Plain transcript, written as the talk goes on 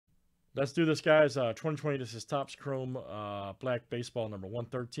Let's do this, guys. 2020, this is Topps Chrome Black Baseball number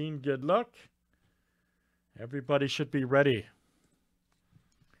 113. Good luck. Everybody should be ready.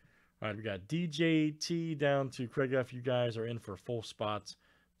 All right, we got DJT down to Craig F. You guys are in for full spots.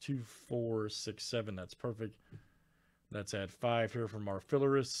 2, 4, 6, 7. That's perfect. Let's add 5 here from our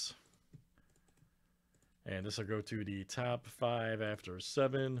fillerists. And this will go to the top 5 after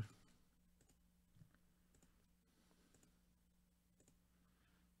 7.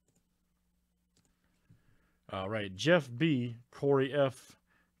 All right, Jeff B, Corey F,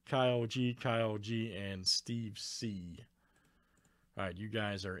 Kyle G, and Steve C. All right, you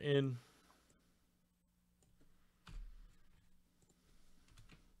guys are in.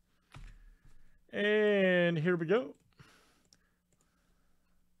 And here we go.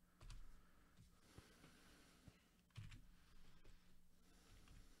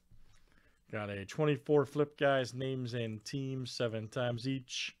 Got a 24 flip, guys, names and teams, 7 times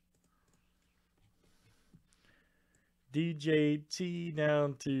each. DJT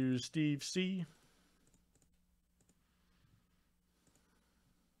down to Steve C.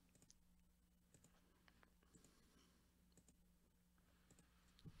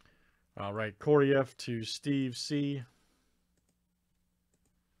 All right, Corey F to Steve C.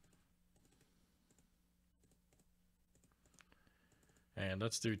 And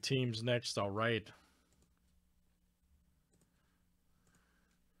let's do teams next. All right.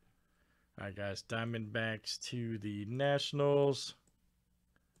 All right, guys. Diamondbacks to the Nationals.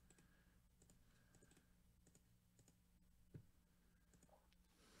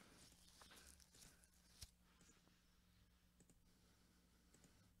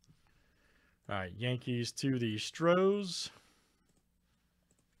 All right, Yankees to the Stros.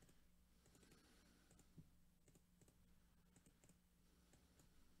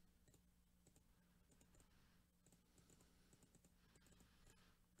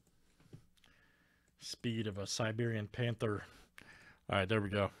 Speed of a Siberian Panther. All right, there we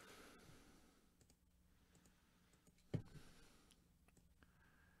go.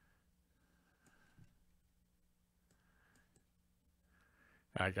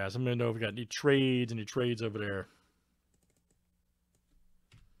 All right, guys, I'm going to know if we got any trades over there.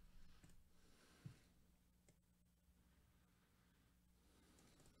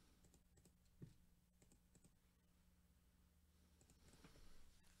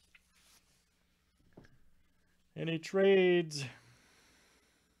 Any trades?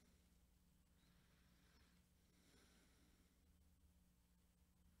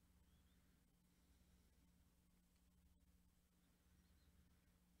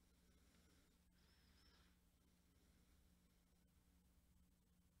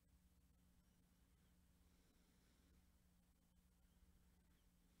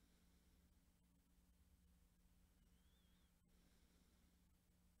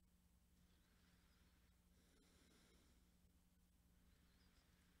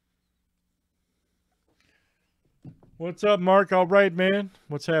 What's up, Mark? All right, man.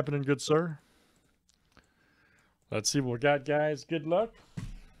 What's happening, good sir? Let's see what we got, guys. Good luck.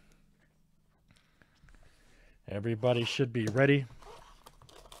 Everybody should be ready.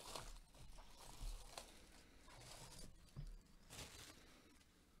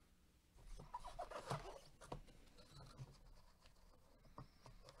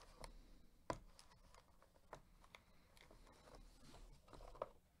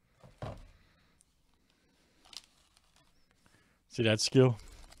 See that skill?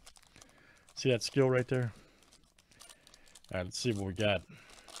 See that skill right there? All right, let's see what we got.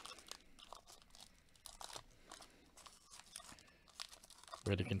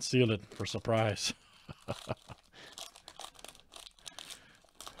 Way to conceal it for surprise.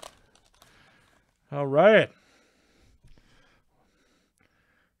 All right.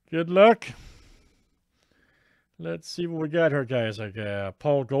 Good luck. Let's see what we got here, guys. Like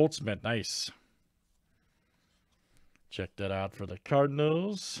Paul Goldsmith, nice. Check that out for the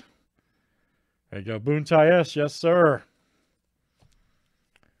Cardinals. There you go, Boontai S, yes sir.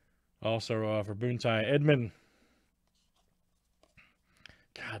 Also for Boontai, Edmund.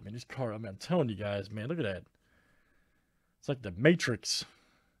 God, man, this card, I mean, I'm telling you guys, man, look at that. It's like the Matrix.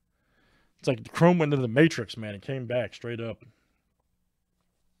 It's like the Chrome went into the Matrix, man. It came back straight up.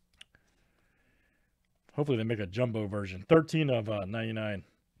 Hopefully they make a jumbo version. 13 of 99.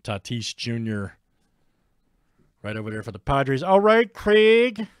 Tatis Jr. Right over there for the Padres. All right,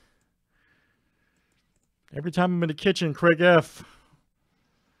 Craig. Every time I'm in the kitchen, Craig F.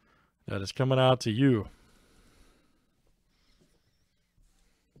 That is coming out to you.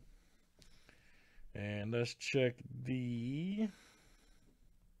 And let's check the...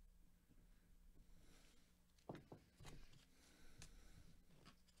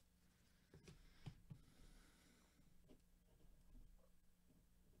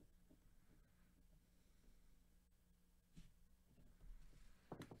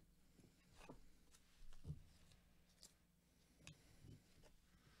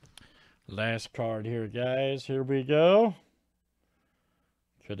 Last card here, guys. Here we go.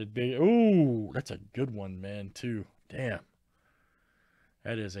 Could it be? Ooh, that's a good one, man, too. Damn.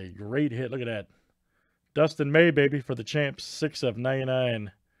 That is a great hit. Look at that. Dustin May, baby, for the champs. 6 of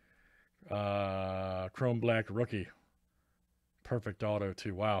 99. Chrome Black rookie. Perfect auto,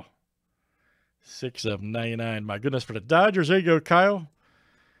 too. Wow. 6 of 99. My goodness, for the Dodgers. There you go, Kyle.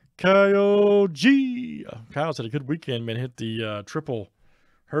 Kyle G. Kyle's had a good weekend, man. Hit the triple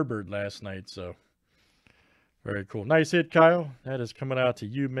Herbert last night, so very cool. Nice hit, Kyle. That is coming out to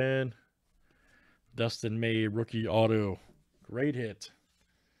you, man. Dustin May, rookie auto. Great hit.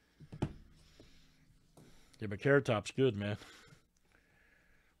 Yeah, but Carrot Top's good, man.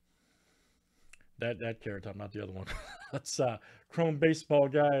 That Carrot Top, not the other one. That's Chrome Baseball,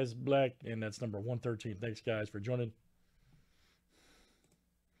 guys. Black, and that's number 113. Thanks, guys, for joining.